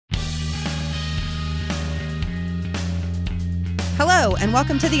Hello, and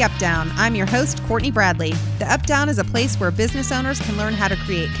welcome to The Up Down. I'm your host, Courtney Bradley. The Up Down is a place where business owners can learn how to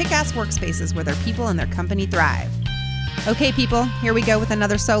create kick-ass workspaces where their people and their company thrive. Okay, people, here we go with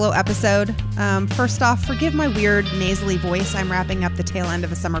another solo episode. First off, forgive my weird nasally voice. I'm wrapping up the tail end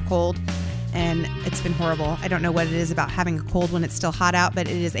of a summer cold, and it's been horrible. I don't know what it is about having a cold when it's still hot out, but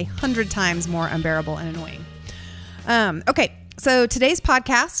it is 100 times more unbearable and annoying. Okay. So today's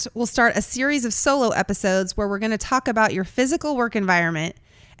podcast will start a series of solo episodes where we're going to talk about your physical work environment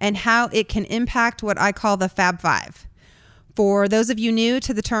and how it can impact what I call the Fab Five. For those of you new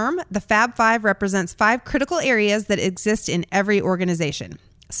to the term, the Fab Five represents 5 critical areas that exist in every organization.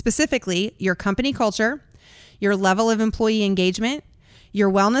 Specifically, your company culture, your level of employee engagement, your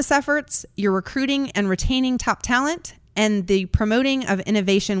wellness efforts, your recruiting and retaining top talent, and the promoting of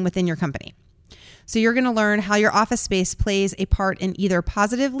innovation within your company. So you're going to learn how your office space plays a part in either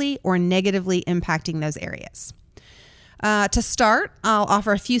positively or negatively impacting those areas. To start, I'll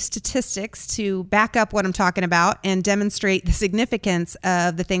offer a few statistics to back up what I'm talking about and demonstrate the significance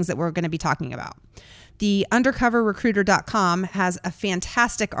of the things that we're going to be talking about. The undercoverrecruiter.com has a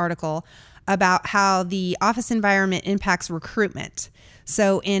fantastic article about how the office environment impacts recruitment.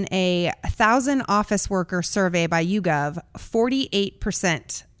 So in a 1,000 office worker survey by YouGov,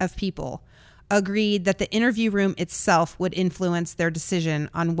 48% of people agreed that the interview room itself would influence their decision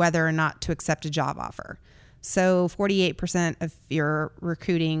on whether or not to accept a job offer. So 48% of your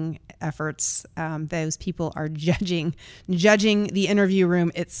recruiting efforts, those people are judging the interview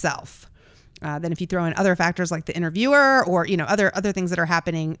room itself. Then if you throw in other factors like the interviewer or other things that are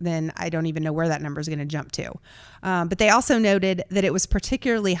happening, then I don't even know where that number is going to jump to. But they also noted that it was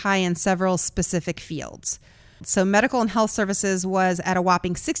particularly high in several specific fields. So medical and health services was at a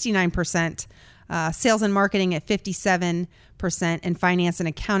whopping 69%, sales and marketing at 57%, and finance and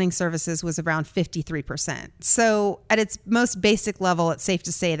accounting services was around 53%. So at its most basic level, it's safe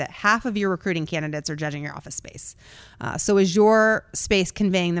to say that half of your recruiting candidates are judging your office space. So is your space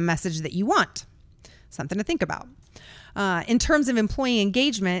conveying the message that you want? Something to think about. In terms of employee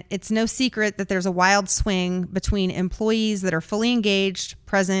engagement, it's no secret that there's a wild swing between employees that are fully engaged,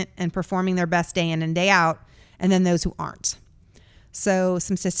 present, and performing their best day in and day out, and then those who aren't. So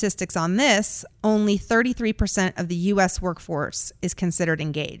some statistics on this, only 33% of the U.S. workforce is considered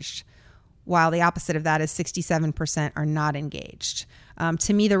engaged, while the opposite of that is 67% are not engaged.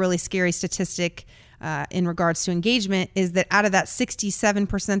 To me, the really scary statistic in regards to engagement is that out of that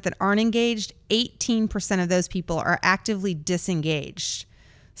 67% that aren't engaged, 18% of those people are actively disengaged.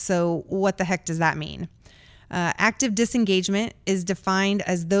 So what the heck does that mean? Active disengagement is defined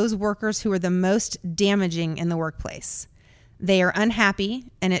as those workers who are the most damaging in the workplace. They are unhappy,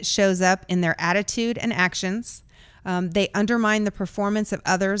 and it shows up in their attitude and actions. They undermine the performance of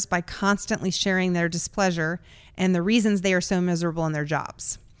others by constantly sharing their displeasure and the reasons they are so miserable in their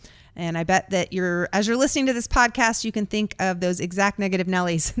jobs. And I bet that as you're listening to this podcast, you can think of those exact negative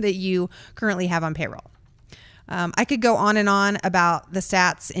Nellies that you currently have on payroll. I could go on and on about the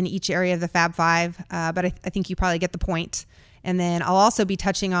stats in each area of the Fab Five, but I think you probably get the point. And then I'll also be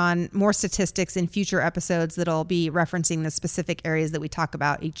touching on more statistics in future episodes that'll be referencing the specific areas that we talk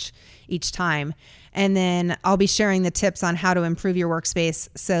about each time. And then I'll be sharing the tips on how to improve your workspace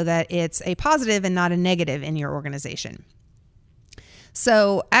so that it's a positive and not a negative in your organization.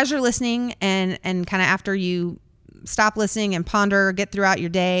 So as you're listening and kind of after you stop listening and ponder, get throughout your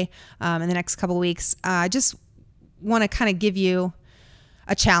day in the next couple of weeks, I just want to kind of give you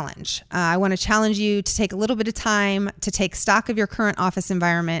a challenge. I want to challenge you to take a little bit of time to take stock of your current office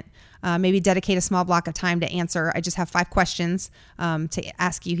environment, maybe dedicate a small block of time to answer. I just have 5 questions to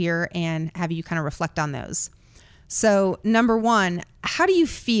ask you here and have you kind of reflect on those. So number 1, how do you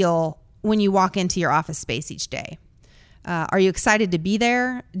feel when you walk into your office space each day? Are you excited to be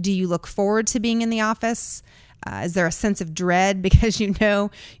there? Do you look forward to being in the office? Is there a sense of dread because you know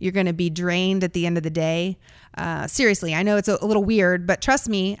you're going to be drained at the end of the day? Seriously, I know it's a little weird, but trust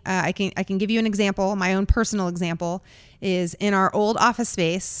me, I can give you an example. My own personal example is in our old office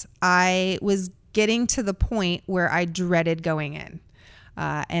space, I was getting to the point where I dreaded going in.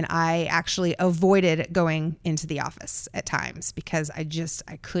 And I actually avoided going into the office at times because I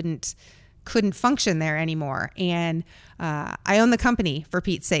couldn't function there anymore. And I own the company, for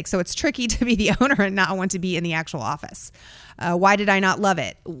Pete's sake. So it's tricky to be the owner and not want to be in the actual office. Why did I not love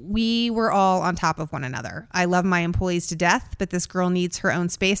it? We were all on top of one another. I love my employees to death, but this girl needs her own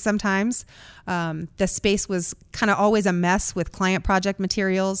space sometimes. The space was kind of always a mess with client project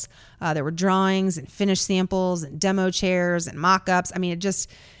materials. There were drawings and finished samples and demo chairs and mock-ups. I mean,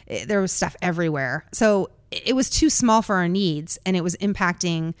 there was stuff everywhere. So it was too small for our needs, and it was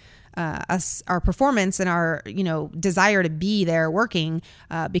impacting our performance and our, desire to be there working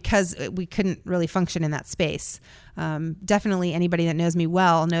because we couldn't really function in that space. Definitely anybody that knows me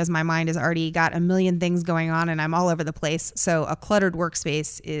well knows my mind has already got a million things going on and I'm all over the place. So a cluttered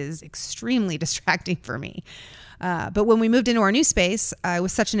workspace is extremely distracting for me. But when we moved into our new space, it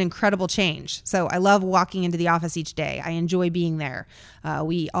was such an incredible change. So I love walking into the office each day. I enjoy being there.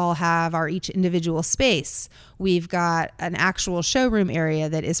 We all have our each individual space. We've got an actual showroom area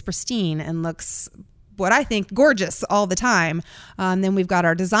that is pristine and looks, what I think, gorgeous all the time. Then we've got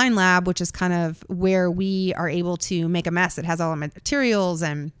our design lab, which is kind of where we are able to make a mess. It has all the materials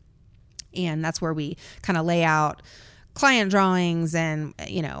and that's where we kind of lay out client drawings and,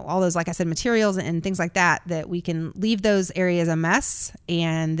 all those, like I said, materials and things like that we can leave those areas a mess.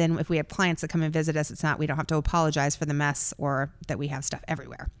 And then if we have clients that come and visit us, we don't have to apologize for the mess or that we have stuff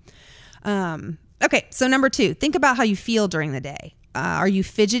everywhere. Okay. So number 2, think about how you feel during the day. Are you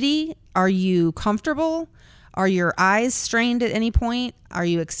fidgety? Are you comfortable? Are your eyes strained at any point? Are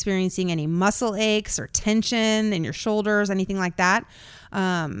you experiencing any muscle aches or tension in your shoulders, anything like that?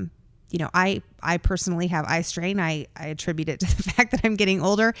 I personally have eye strain. I attribute it to the fact that I'm getting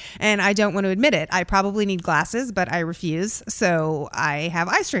older and I don't want to admit it. I probably need glasses, but I refuse. So I have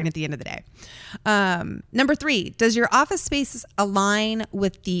eye strain at the end of the day. Number 3, does your office space align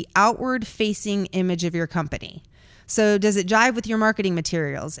with the outward facing image of your company? So does it jive with your marketing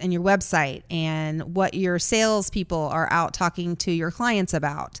materials and your website and what your salespeople are out talking to your clients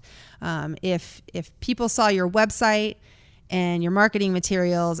about? If people saw your website and your marketing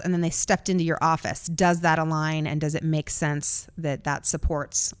materials, and then they stepped into your office, does that align and does it make sense that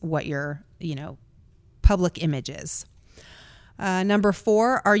supports what your, public image is? Number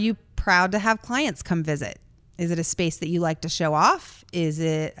 4, are you proud to have clients come visit? Is it a space that you like to show off? Is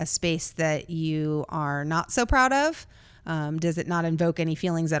it a space that you are not so proud of? Does it not invoke any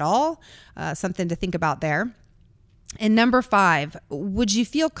feelings at all? Something to think about there. And number 5, would you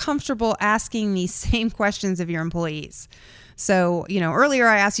feel comfortable asking these same questions of your employees? So, earlier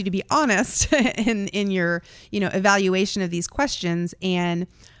I asked you to be honest in your, evaluation of these questions. And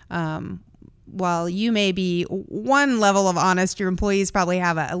while you may be one level of honest, your employees probably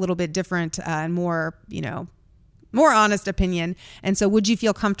have a little bit different and more honest opinion. And so would you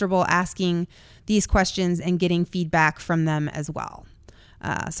feel comfortable asking these questions and getting feedback from them as well?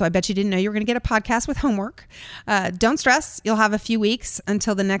 So I bet you didn't know you were going to get a podcast with homework. Don't stress. You'll have a few weeks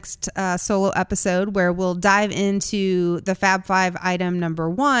until the next solo episode where we'll dive into the Fab 5 item number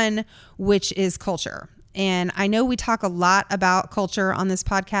 1, which is culture. And I know we talk a lot about culture on this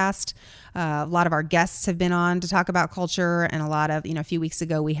podcast. A lot of our guests have been on to talk about culture, and a few weeks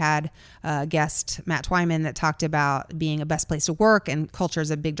ago we had a guest, Matt Twyman, that talked about being a best place to work, and culture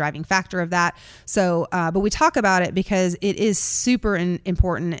is a big driving factor of that. So, but we talk about it because it is super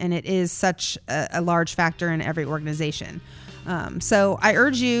important, and it is such a large factor in every organization. So I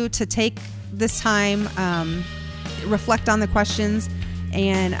urge you to take this time, reflect on the questions,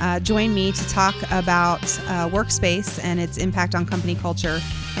 and join me to talk about workspace and its impact on company culture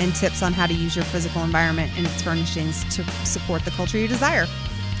and tips on how to use your physical environment and its furnishings to support the culture you desire.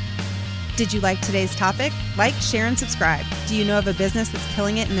 Did you like today's topic? Like, share, and subscribe. Do you know of a business that's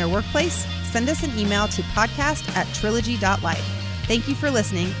killing it in their workplace? Send us an email to podcast@trilogy.life. Thank you for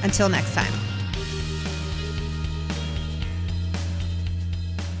listening. Until next time.